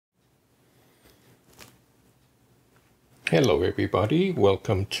Hello everybody,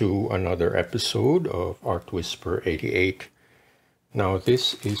 welcome to another episode of Art Whisper 88. Now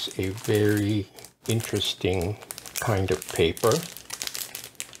this is a very interesting kind of paper.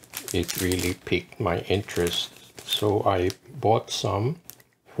 It really piqued my interest, so I bought some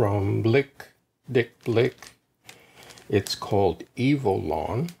from Dick Blick. It's called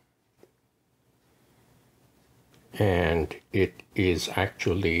Evolon, and it is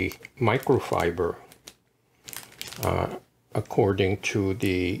actually microfiber. According to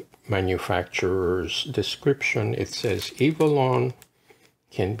the manufacturer's description, it says Evolon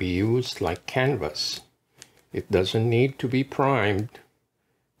can be used like canvas. It doesn't need to be primed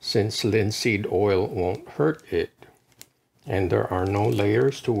since linseed oil won't hurt it. And there are no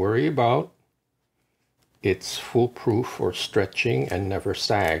layers to worry about. It's foolproof for stretching and never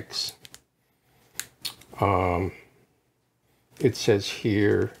sags. It says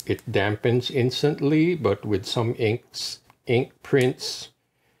here it dampens instantly, but with some ink prints.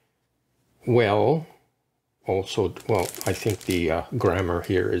 I think the grammar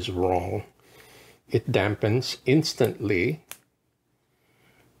here is wrong. It dampens instantly,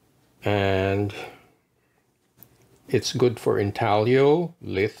 and it's good for intaglio,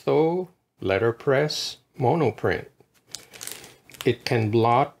 litho, letterpress, monoprint. It can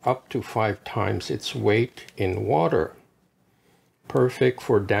blot up to 5 times its weight in water. Perfect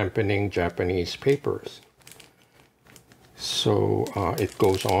for dampening Japanese papers. So it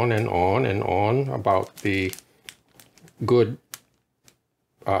goes on and on and on about the good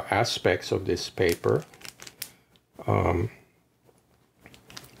aspects of this paper.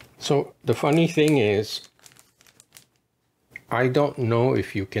 So the funny thing is, I don't know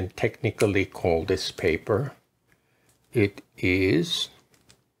if you can technically call this paper. It is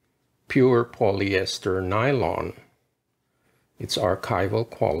pure polyester nylon. It's archival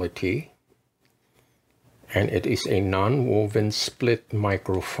quality, and it is a non-woven split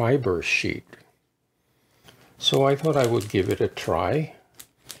microfiber sheet. So I thought I would give it a try.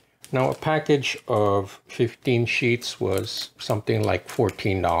 Now a package of 15 sheets was something like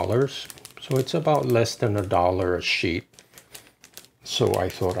 $14, so it's about less than $1 a sheet. So I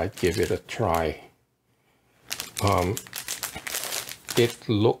thought I'd give it a try. It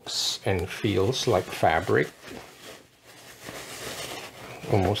looks and feels like fabric,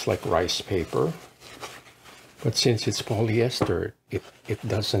 almost like rice paper, but since it's polyester, it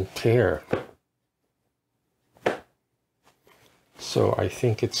doesn't tear. So I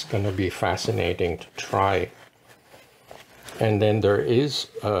think it's going to be fascinating to try. And then there is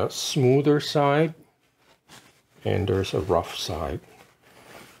a smoother side and there's a rough side.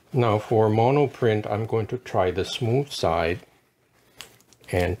 Now for monoprint, I'm going to try the smooth side.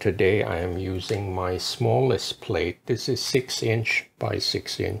 And today I am using my smallest plate. This is 6" by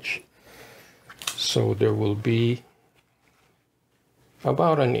 6". So there will be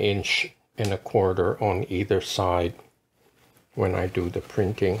about 1 1/4" on either side when I do the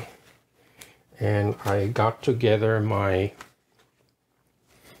printing. And I got together my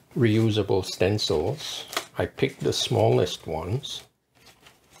reusable stencils. I picked the smallest ones,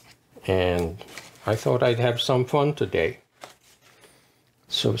 and I thought I'd have some fun today.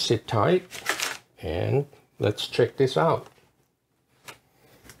 So sit tight and let's check this out.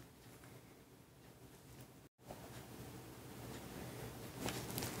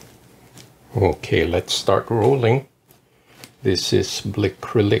 Okay, let's start rolling. This is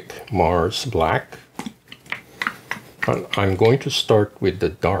Blickrylic Mars Black. I'm going to start with the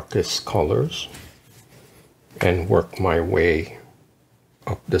darkest colors and work my way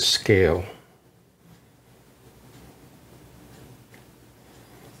up the scale.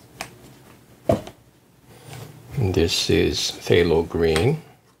 This is phthalo green.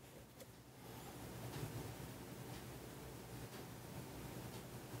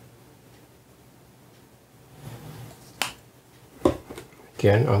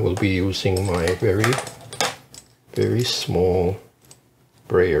 Again, I will be using my very small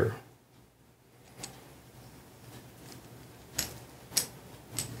brayer.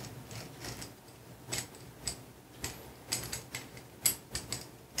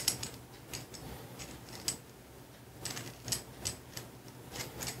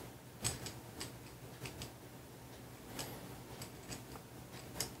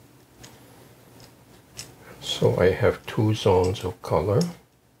 So I have 2 zones of color.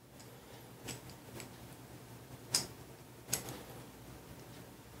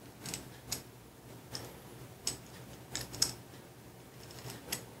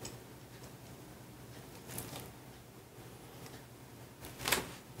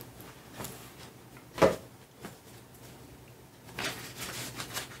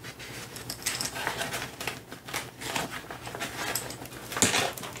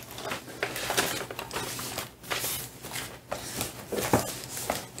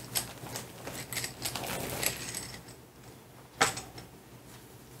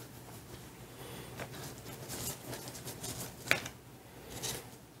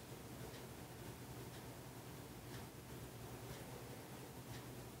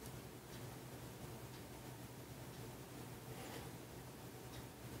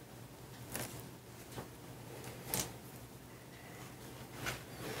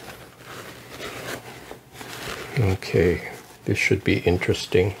 Okay, this should be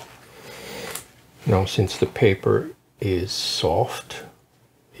interesting. Now, since the paper is soft,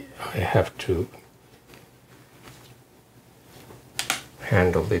 I have to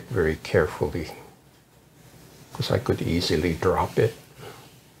handle it very carefully because I could easily drop it.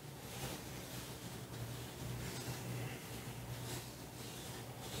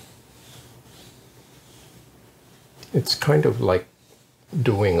 It's kind of like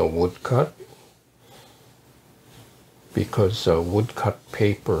doing a woodcut, because woodcut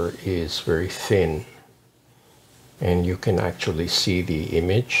paper is very thin and you can actually see the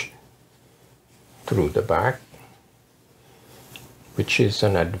image through the back, which is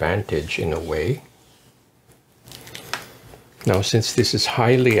an advantage in a way. Now, since this is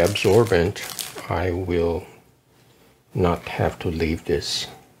highly absorbent, I will not have to leave this.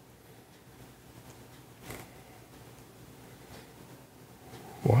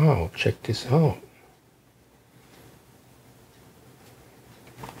 Wow, check this out.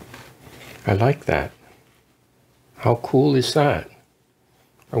 I like that. How cool is that?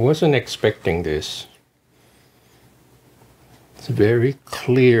 I wasn't expecting this. It's very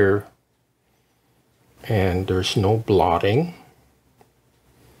clear and there's no blotting.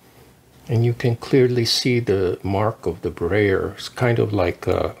 And you can clearly see the mark of the brayer. It's kind of like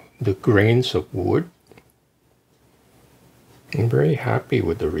the grains of wood. I'm very happy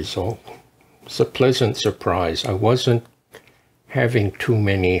with the result. It's a pleasant surprise. I wasn't having too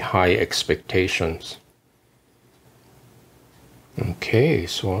many high expectations. Okay,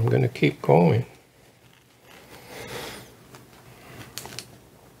 so I'm going to keep going.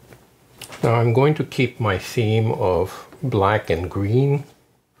 Now I'm going to keep my theme of black and green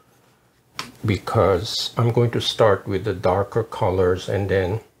because I'm going to start with the darker colors and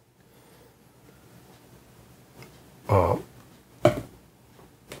then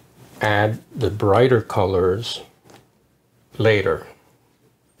add the brighter colors later.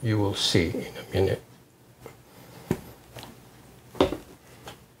 You will see in a minute.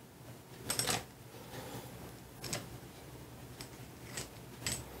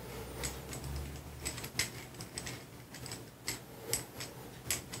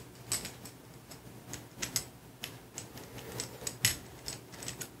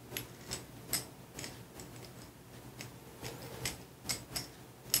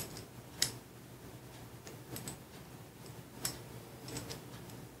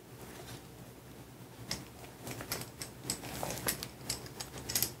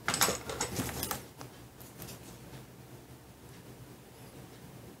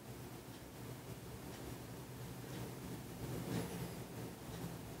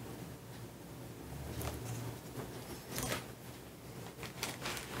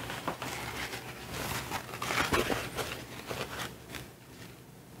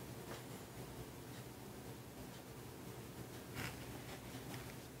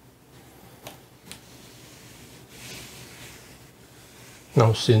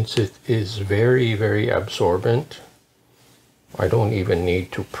 Now, since it is very, very absorbent, I don't even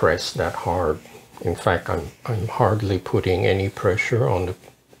need to press that hard. In fact, I'm hardly putting any pressure on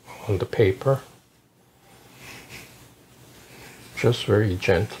the paper. Just very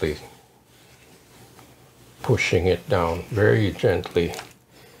gently pushing it down, very gently.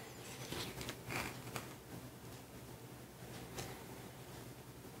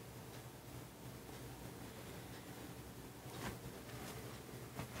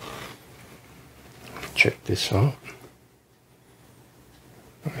 Check this out.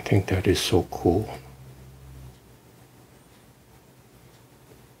 I think that is so cool.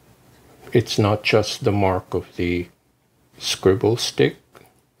 It's not just the mark of the scribble stick,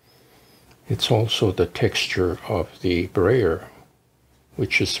 it's also the texture of the brayer,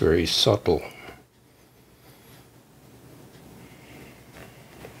 which is very subtle.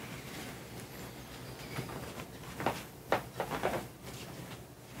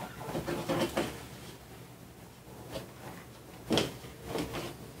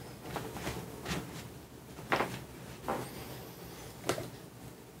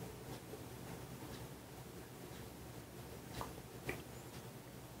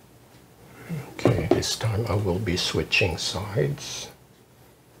 This time I will be switching sides.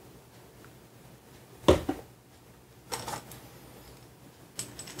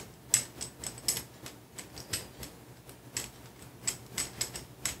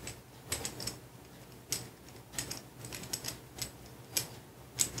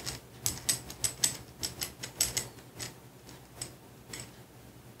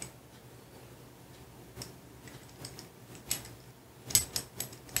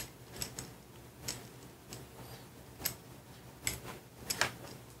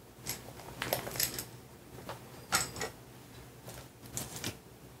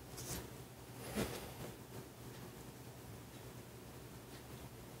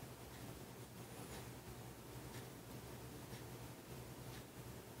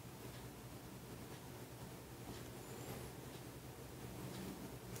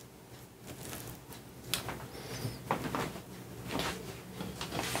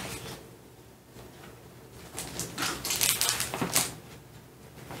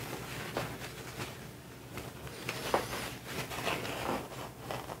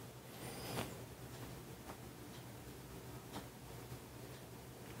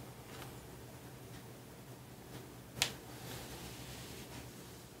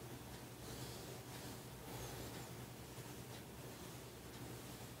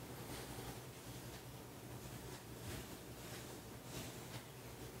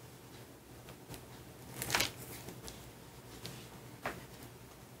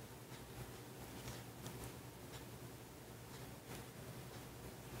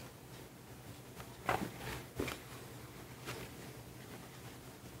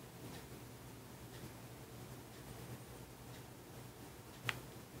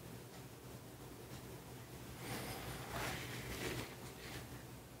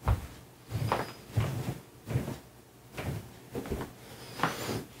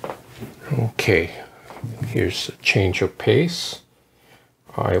 Okay, here's a change of pace.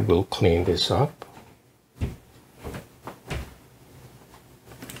 I will clean this up.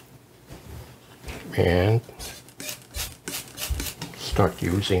 And start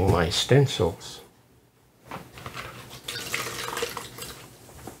using my stencils.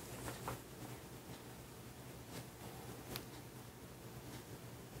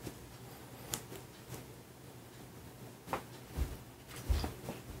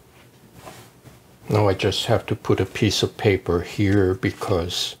 Now I just have to put a piece of paper here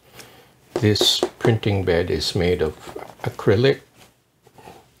because this printing bed is made of acrylic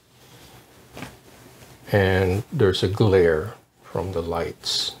and there's a glare from the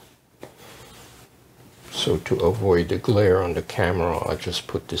lights. So to avoid the glare on the camera, I'll just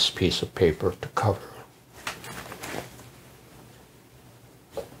put this piece of paper to cover.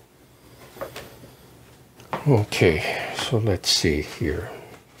 Okay, so let's see here.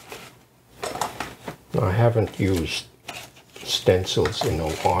 Now, I haven't used stencils in a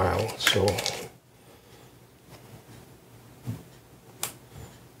while, so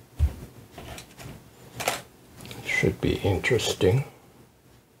it should be interesting.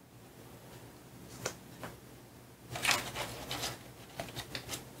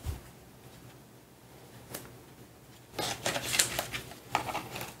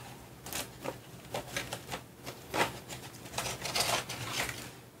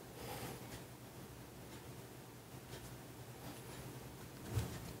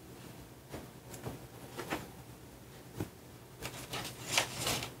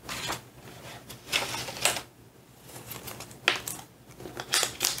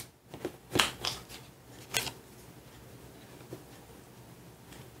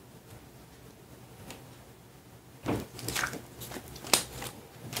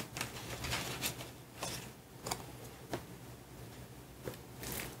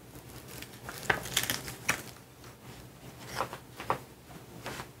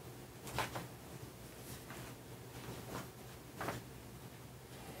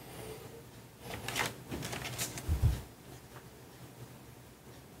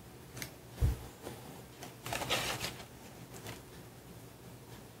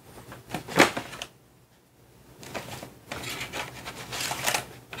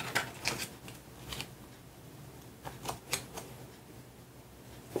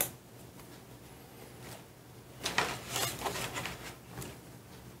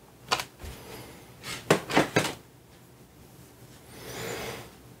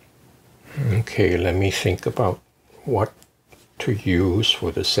 Okay, let me think about what to use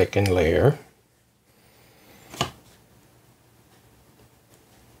for the second layer.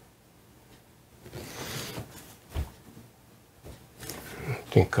 I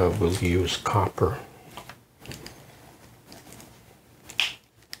think I will use copper.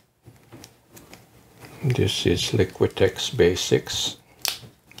 This is Liquitex Basics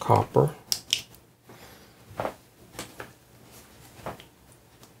copper.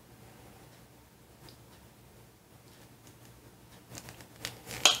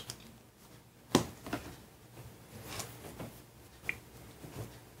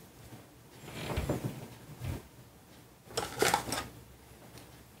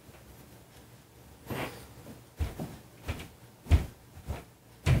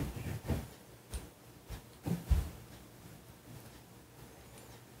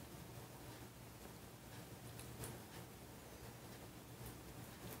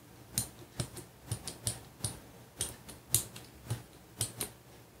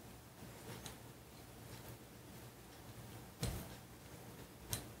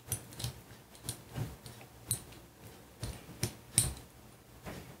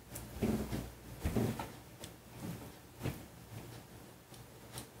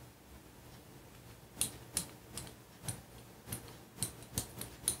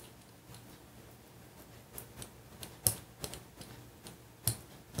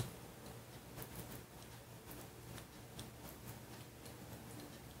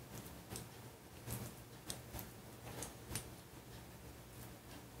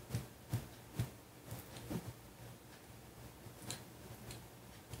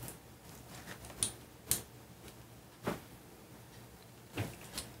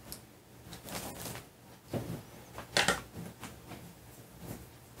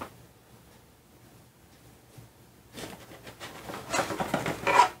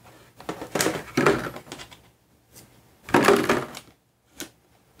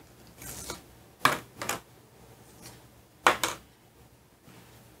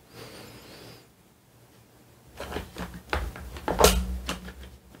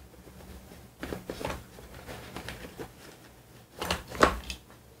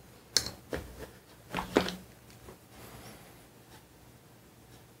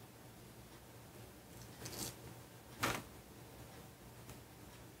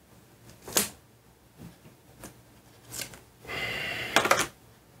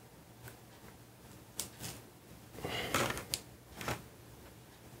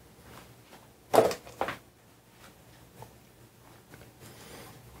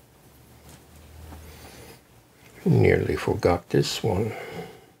 Nearly forgot this one.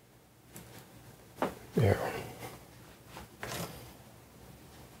 There.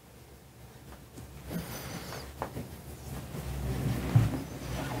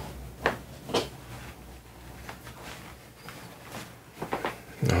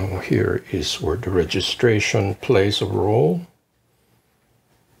 Now here is where the registration plays a role.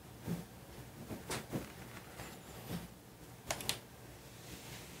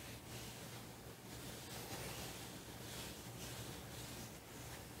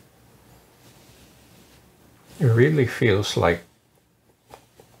 It really feels like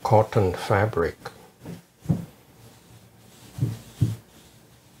cotton fabric.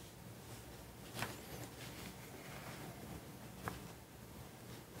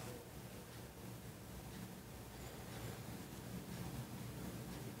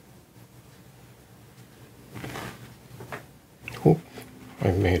 Oop,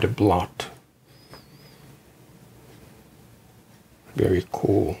 I made a blot. Very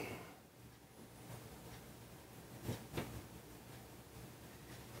cool.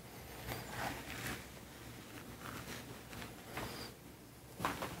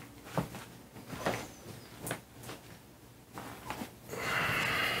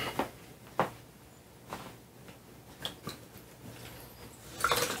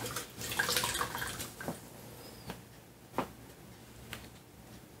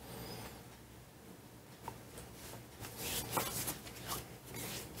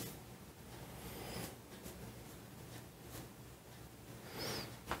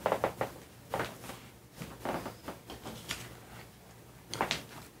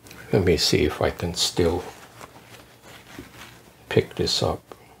 Let me see if I can still pick this up.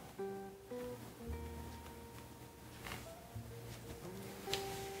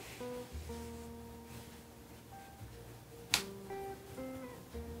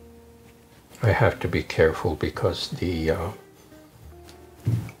 I have to be careful because the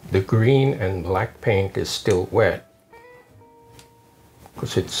green and black paint is still wet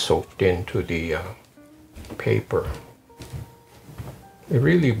because it's soaked into the paper. It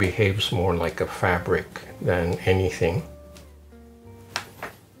really behaves more like a fabric than anything.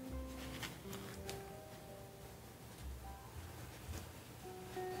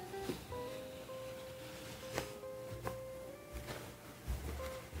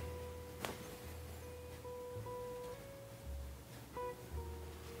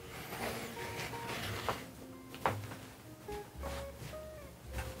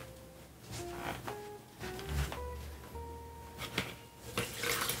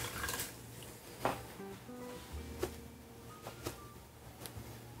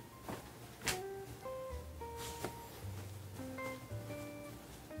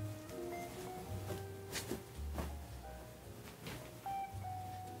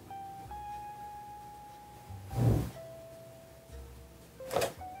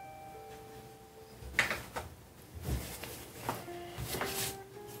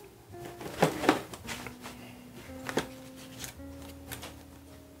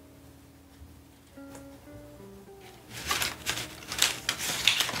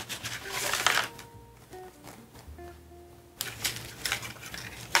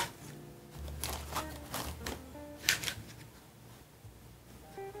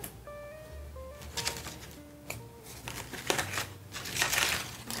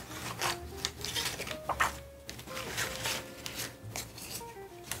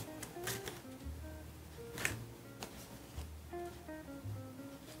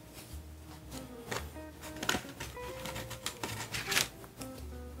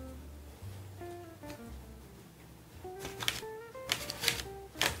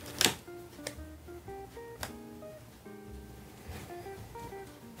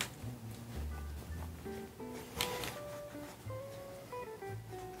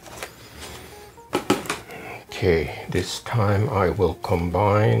 Okay, this time I will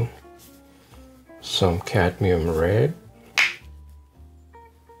combine some cadmium red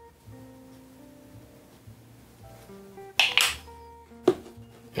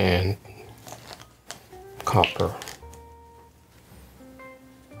and copper.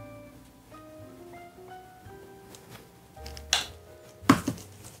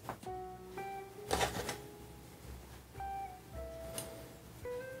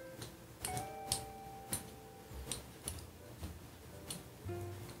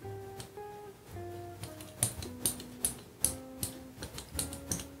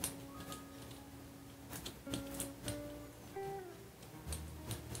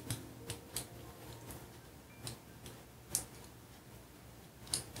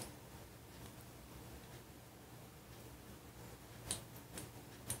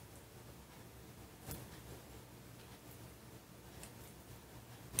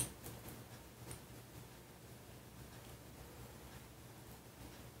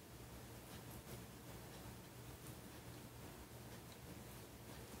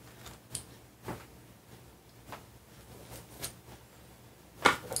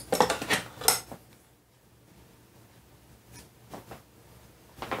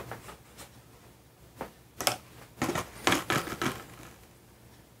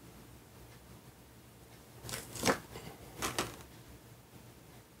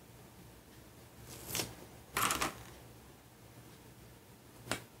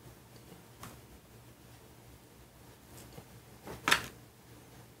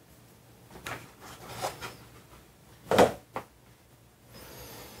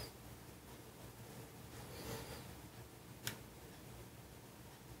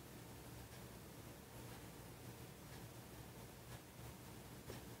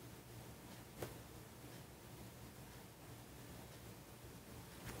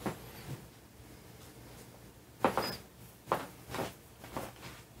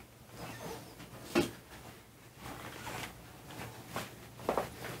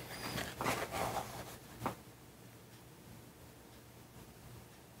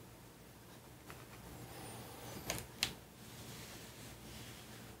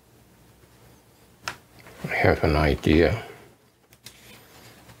 have an idea.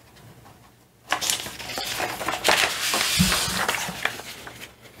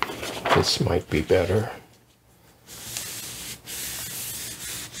 This might be better.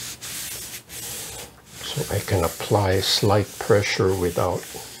 So I can apply slight pressure without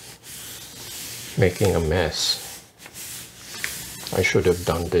making a mess. I should have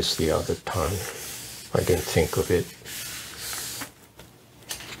done this the other time. I didn't think of it.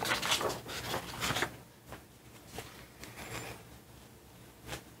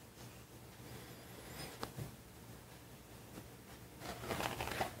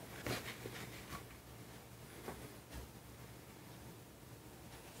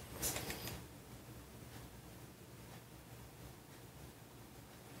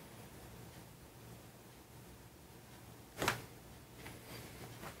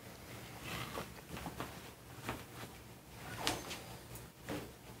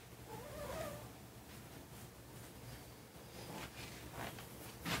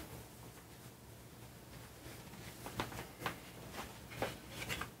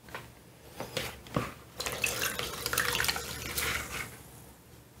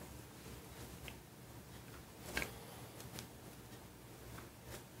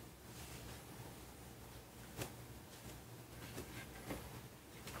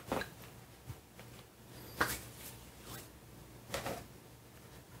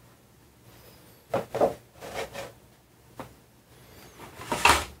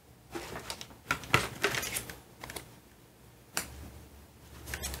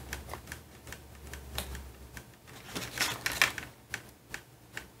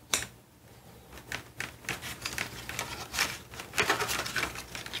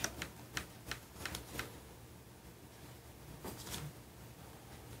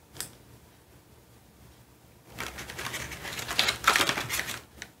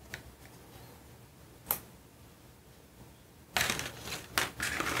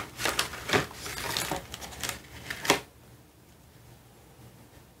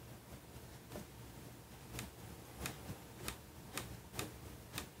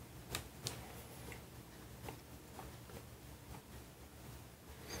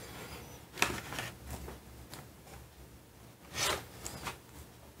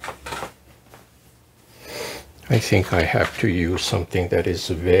 I think I have to use something that is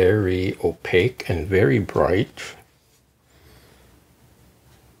very opaque and very bright.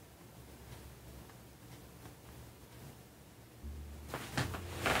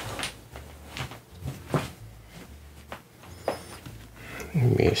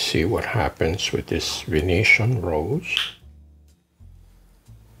 Let me see what happens with this Venetian rose.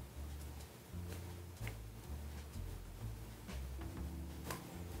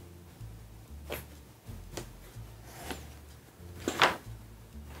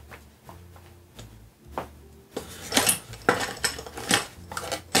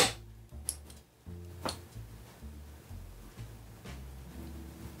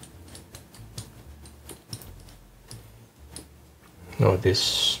 Now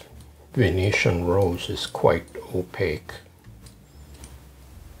this Venetian rose is quite opaque,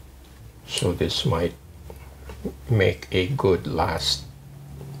 so this might make a good last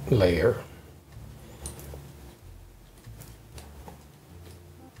layer.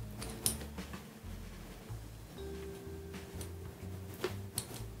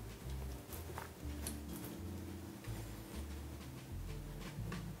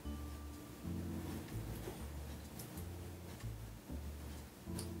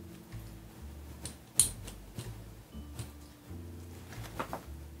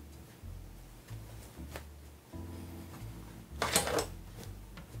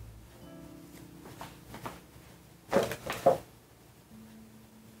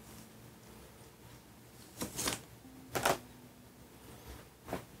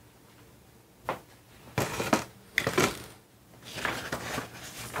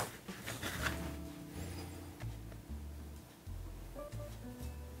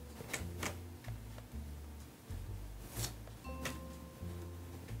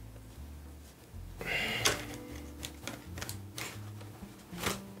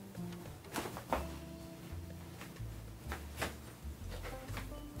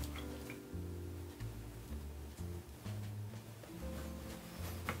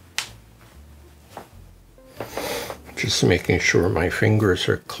 Just making sure my fingers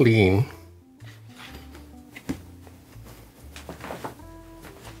are clean.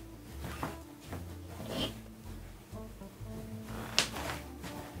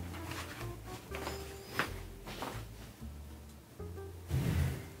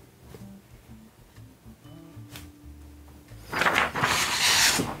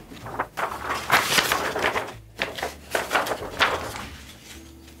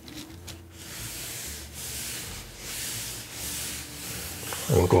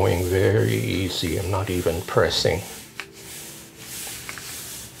 going very easy. I'm not even pressing.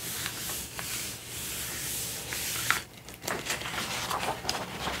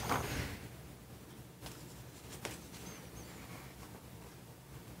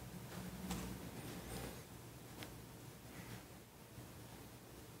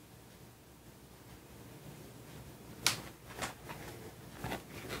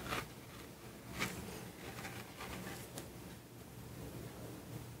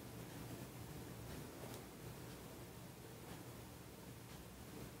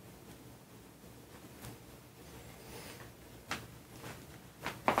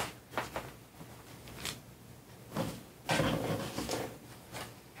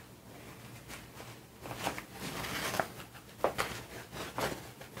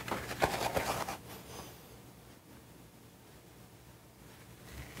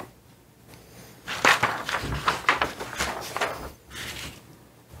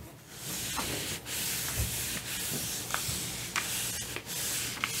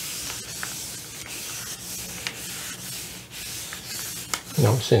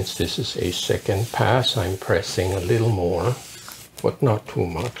 Now, since this is a second pass, I'm pressing a little more, but not too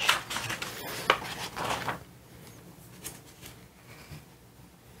much.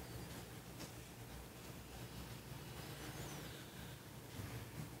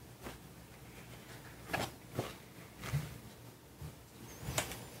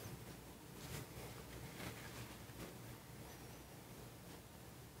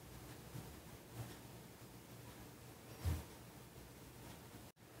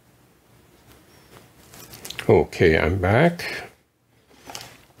 Okay, I'm back.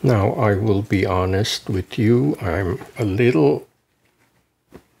 Now I will be honest with you, I'm a little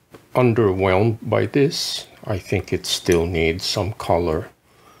underwhelmed by this. I think it still needs some color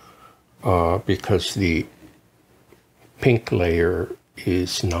because the pink layer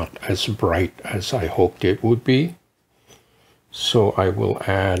is not as bright as I hoped it would be. So I will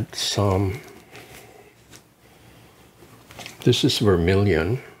add some, this is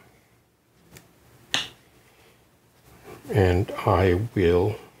vermilion, and I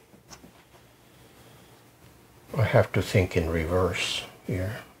have to think in reverse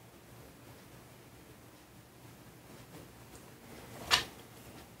here.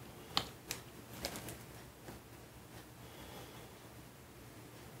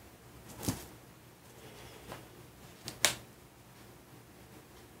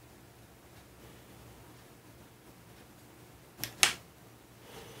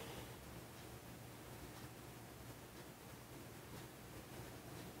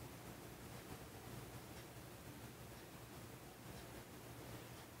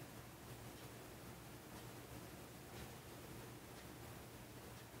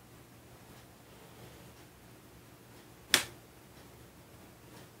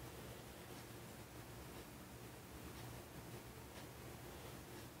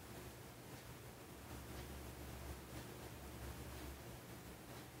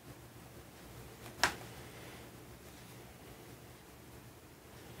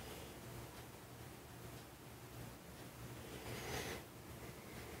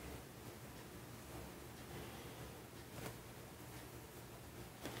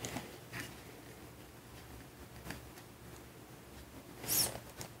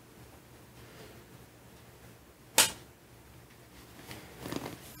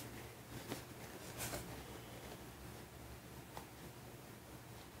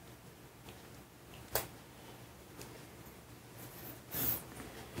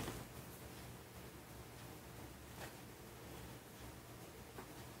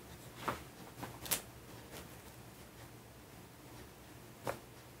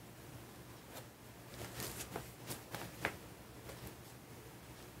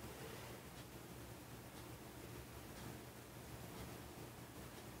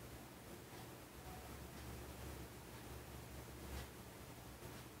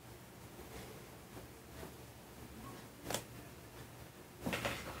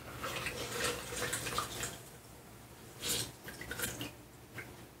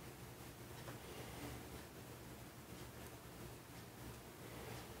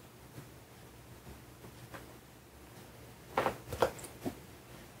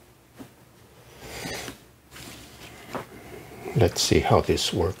 Let's see how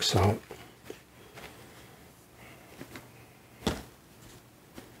this works out.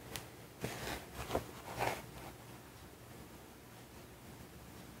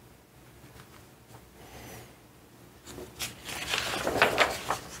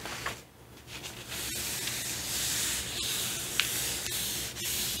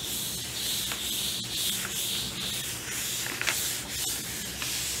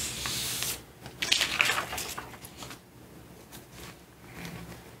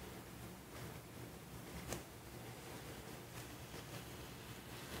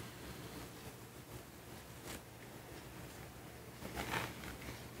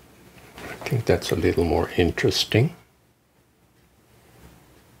 think that's a little more interesting.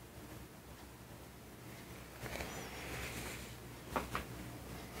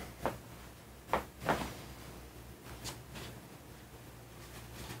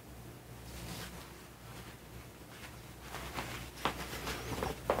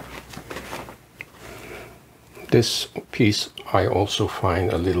 This piece I also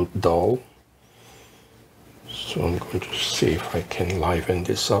find a little dull, so I'm going to see if I can liven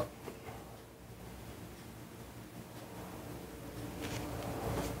this up.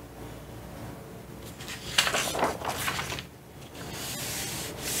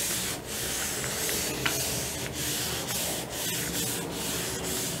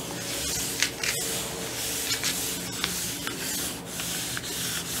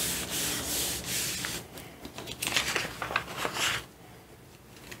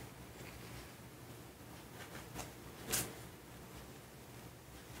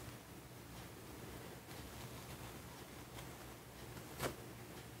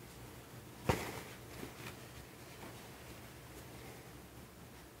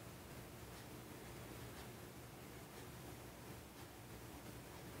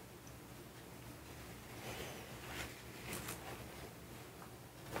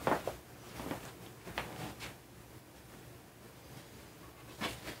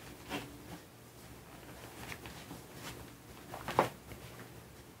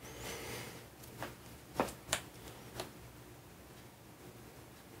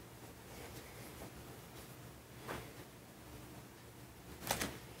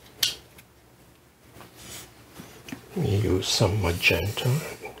 Use some magenta,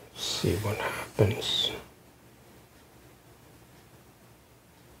 see what happens.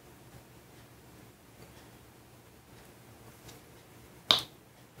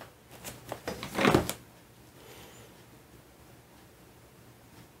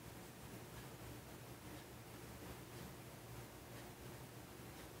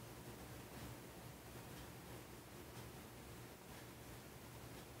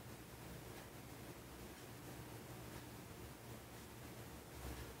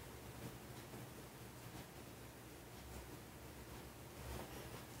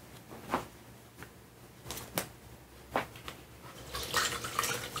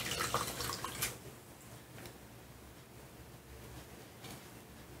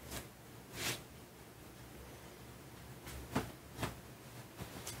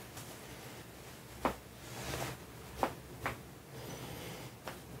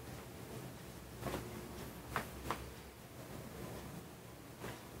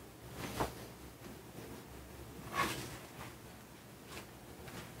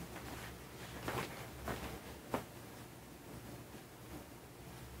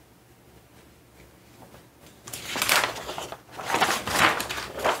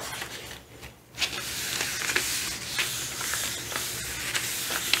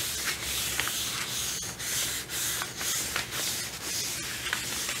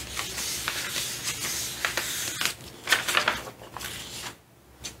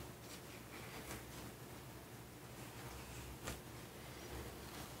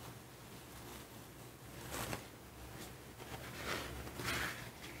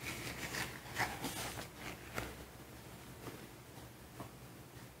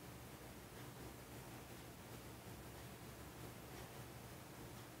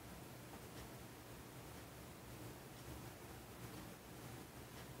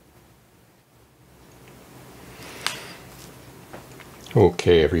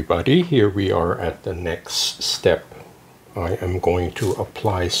 Okay, everybody, here we are at the next step. I am going to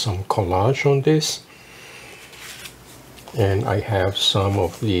apply some collage on this, and I have some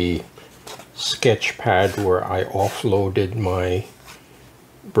of the sketch pad where I offloaded my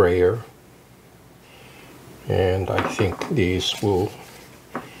brayer, and I think these will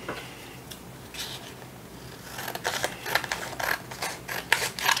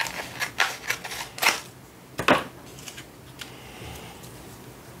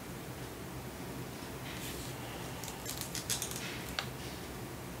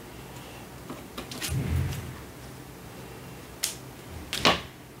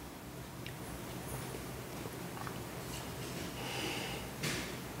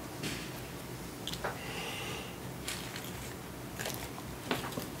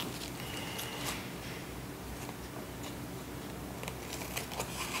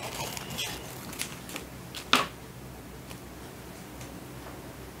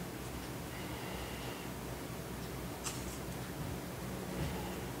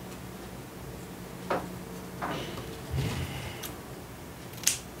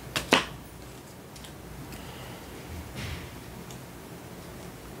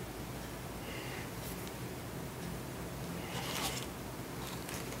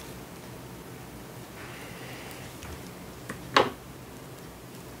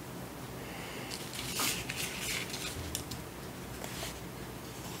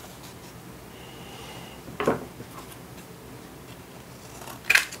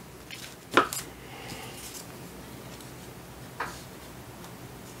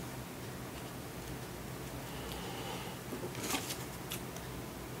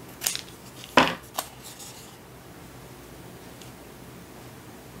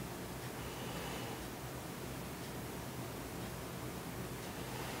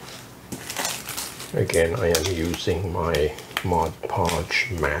Again, I am using my Mod Podge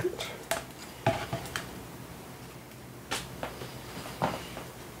mat.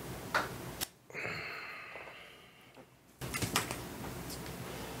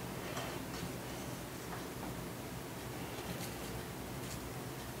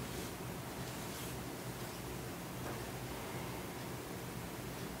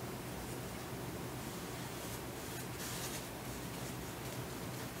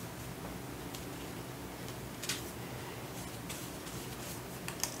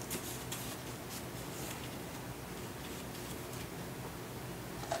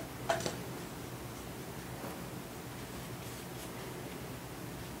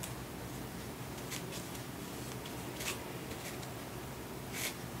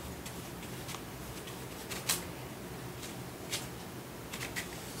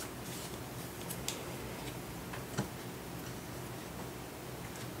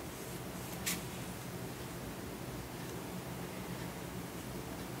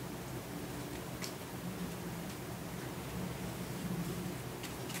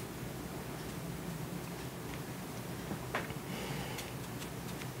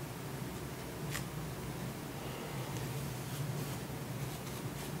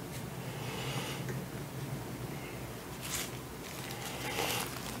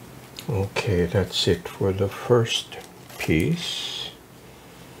 Okay, that's it for the first piece.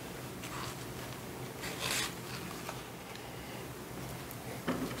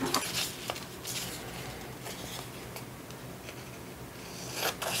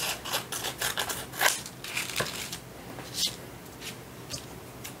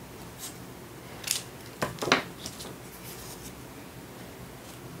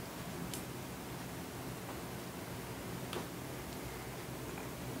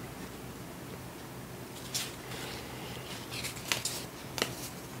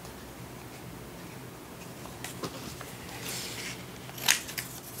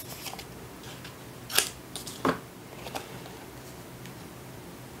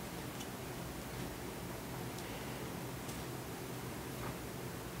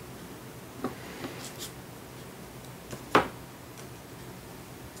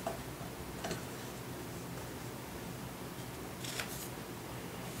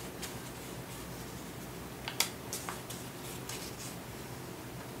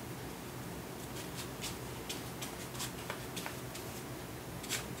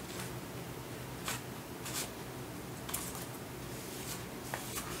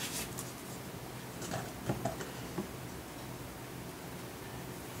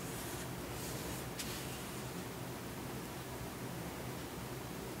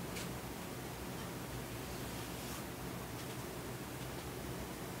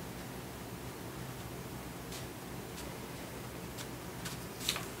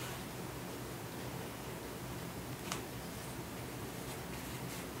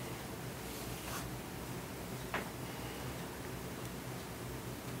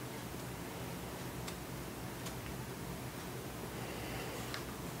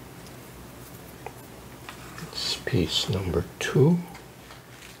 It's piece number 2.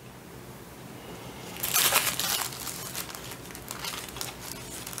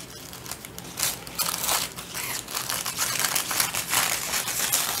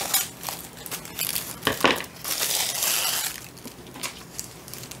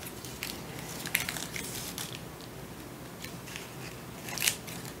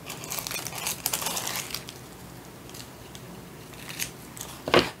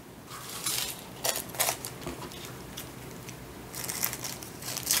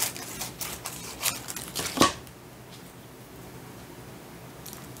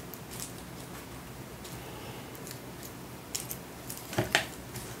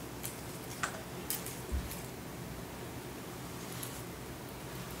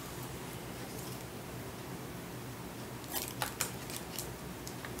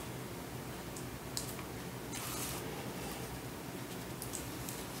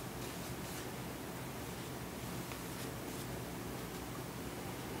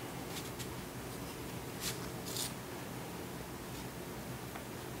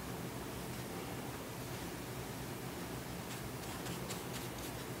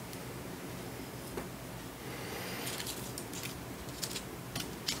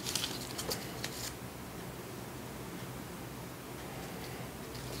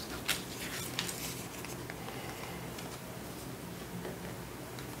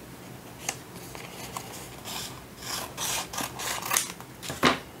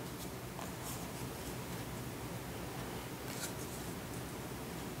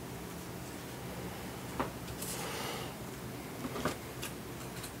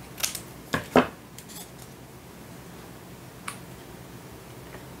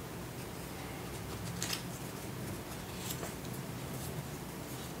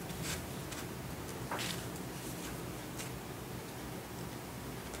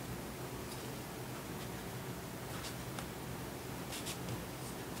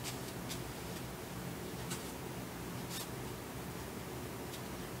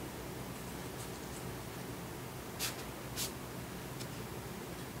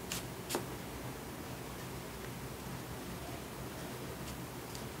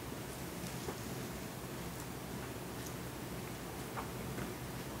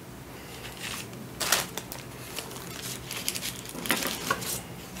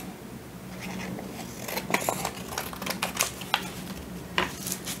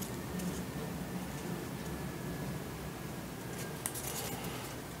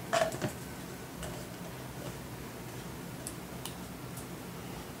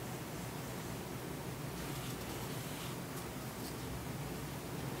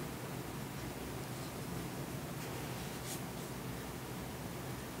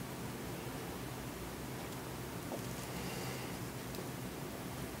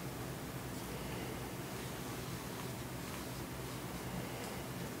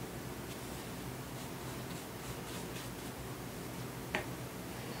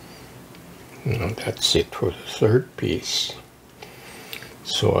 Now that's it for the third piece.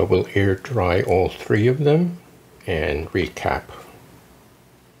 So I will air dry all three of them and recap.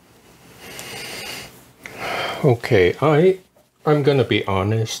 Okay, I'm gonna be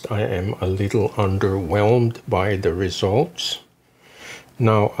honest, I am a little underwhelmed by the results.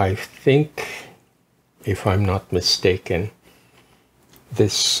 Now I think, if I'm not mistaken,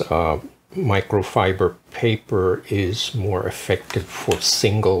 this microfiber paper is more effective for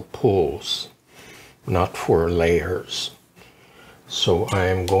single pulls, not for layers. So I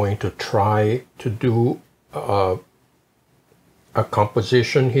am going to try to do a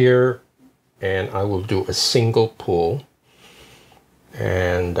composition here, and I will do a single pull,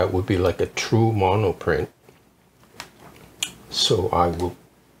 and that would be like a true monoprint. So I will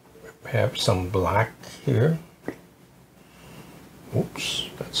have some black here. Oops,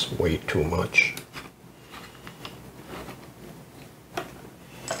 that's way too much.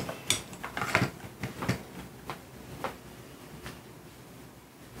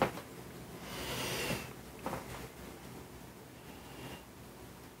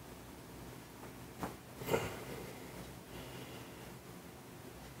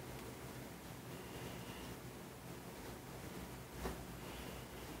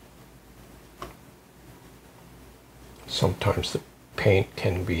 Sometimes the paint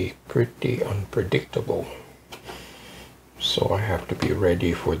can be pretty unpredictable, so I have to be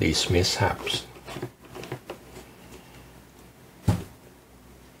ready for these mishaps.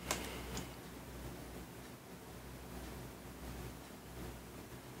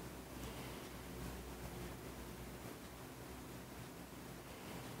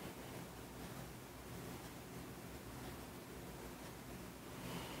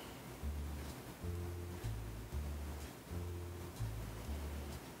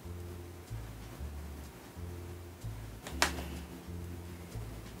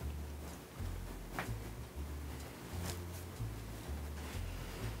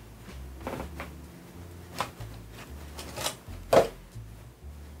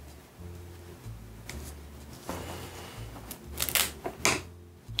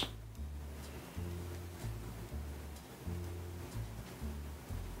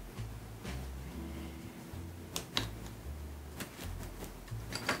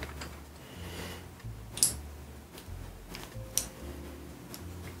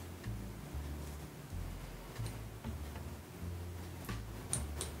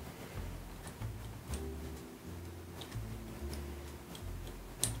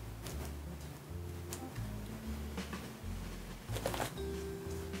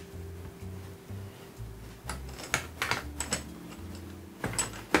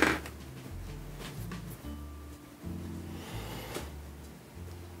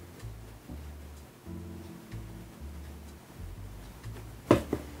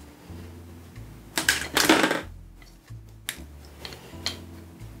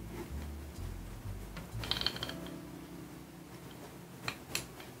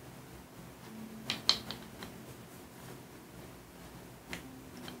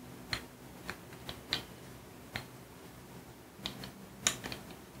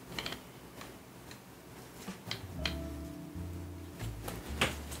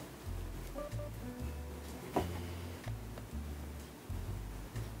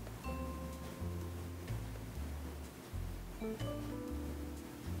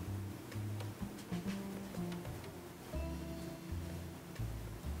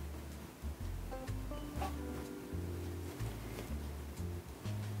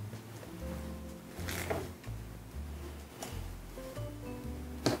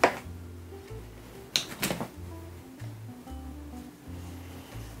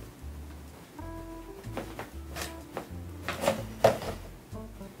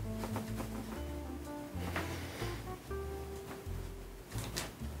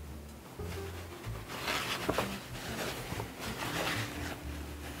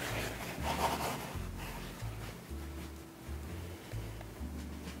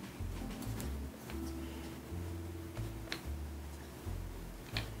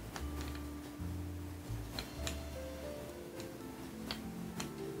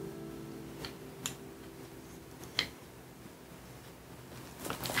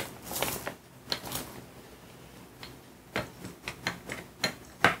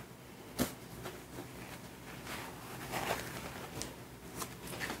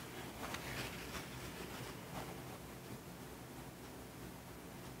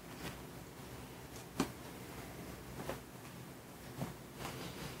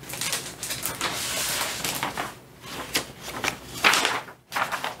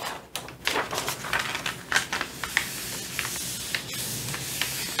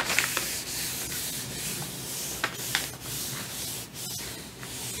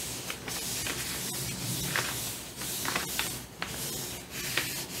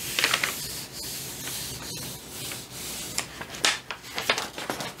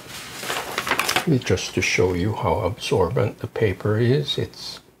 Just to show you how absorbent the paper is,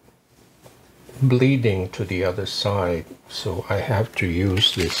 it's bleeding to the other side, so I have to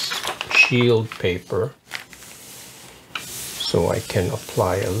use this shield paper so I can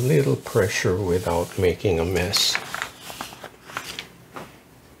apply a little pressure without making a mess.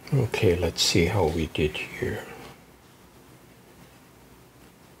 Okay, let's see how we did here.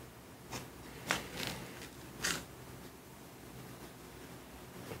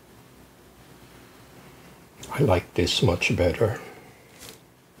 I like this much better.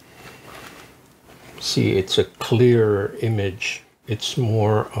 See, it's a clearer image. It's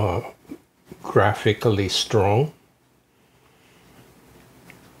more graphically strong.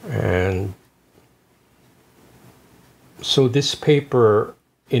 And so this paper,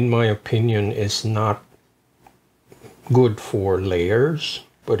 in my opinion, is not good for layers,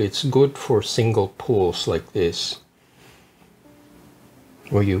 but it's good for single pulls like this,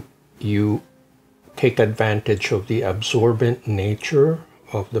 where you take advantage of the absorbent nature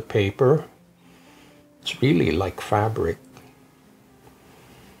of the paper. It's really like fabric.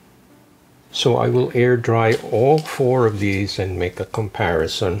 So I will air dry all 4 of these and make a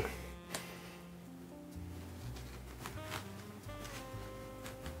comparison.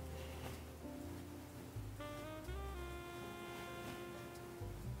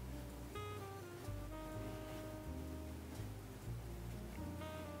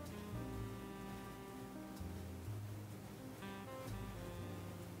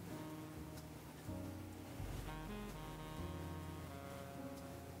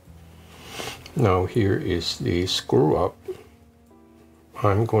 Now here is the screw up.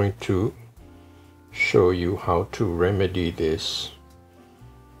 I'm going to show you how to remedy this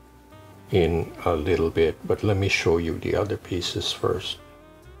in a little bit, but let me show you the other pieces first.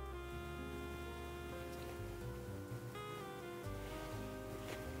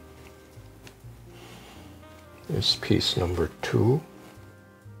 This piece number 2.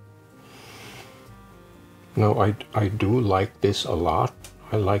 Now I do like this a lot.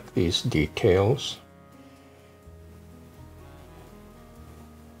 I like these details.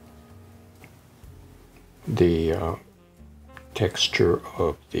 The texture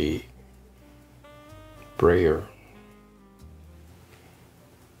of the brayer.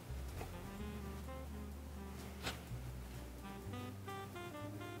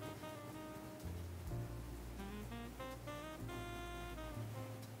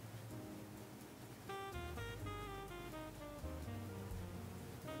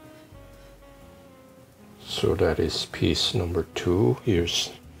 So that is piece number 2. Here's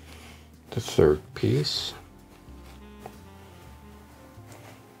the 3rd piece.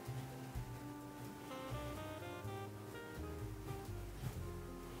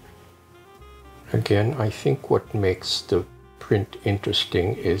 Again, I think what makes the print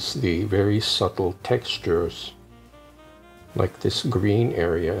interesting is the very subtle textures, like this green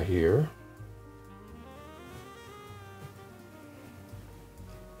area here.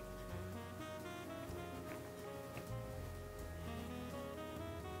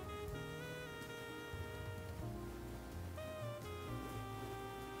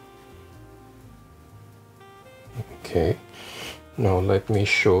 Okay, now let me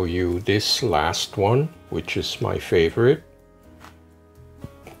show you this last one, which is my favorite.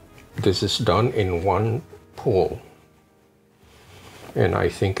 This is done in 1 pull, and I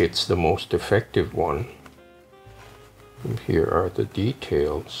think it's the most effective one. And here are the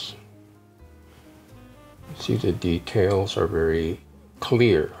details. See, the details are very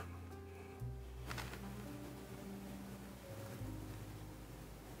clear.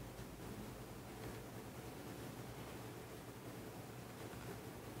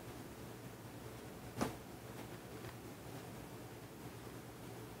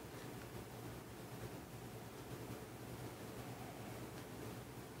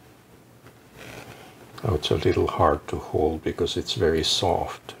 Oh, it's a little hard to hold because it's very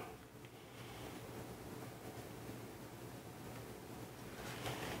soft.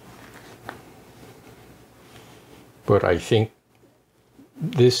 But I think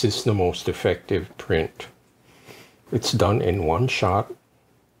this is the most effective print. It's done in 1 shot,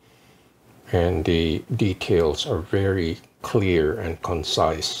 and the details are very clear and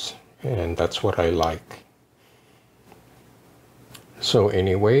concise, and that's what I like. So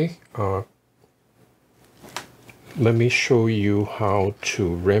anyway, let me show you how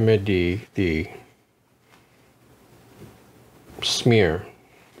to remedy the smear.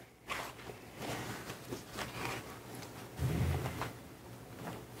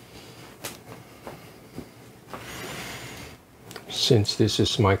 Since this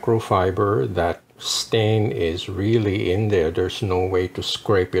is microfiber, that stain is really in there. There's no way to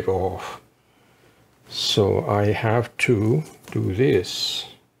scrape it off. So I have to do this.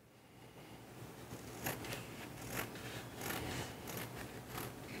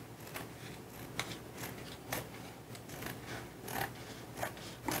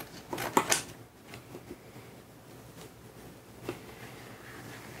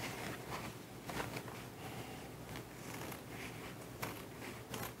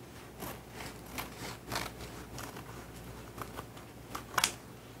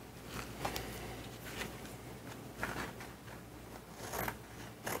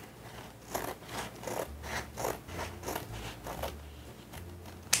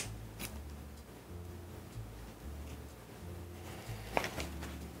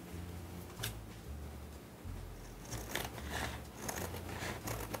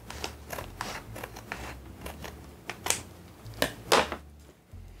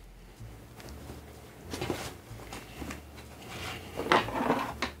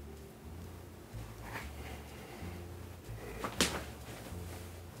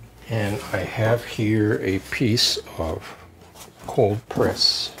 And I have here a piece of cold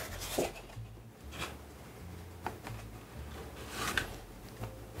press.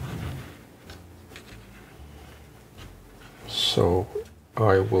 So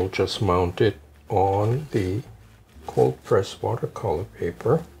I will just mount it on the cold press watercolor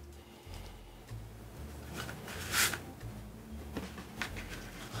paper.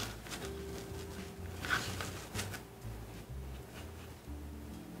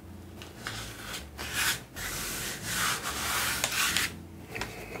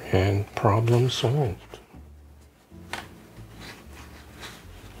 And problem solved.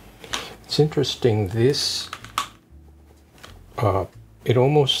 It's interesting, this it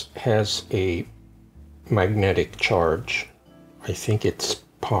almost has a magnetic charge. I think it's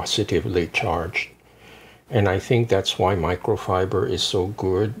positively charged, and I think that's why microfiber is so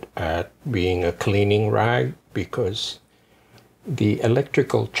good at being a cleaning rag, because the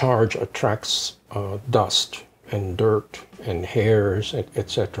electrical charge attracts dust and dirt and hairs,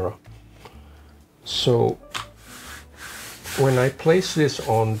 etc. So when I place this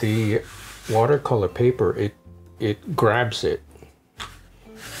on the watercolor paper, it grabs it.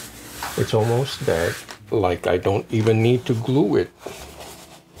 It's almost that like I don't even need to glue it.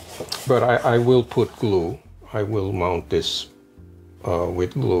 But I will put glue. I will mount this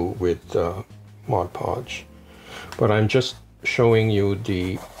with glue, with Mod Podge. But I'm just showing you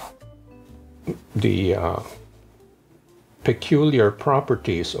the peculiar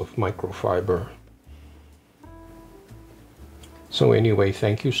properties of microfiber. So anyway,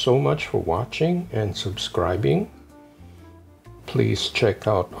 thank you so much for watching and subscribing. Please check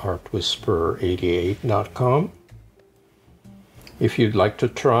out artwhisperer88.com. If you'd like to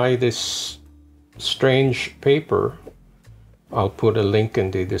try this strange paper, I'll put a link in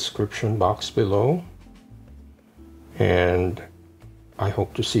the description box below. And I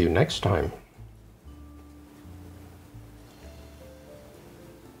hope to see you next time.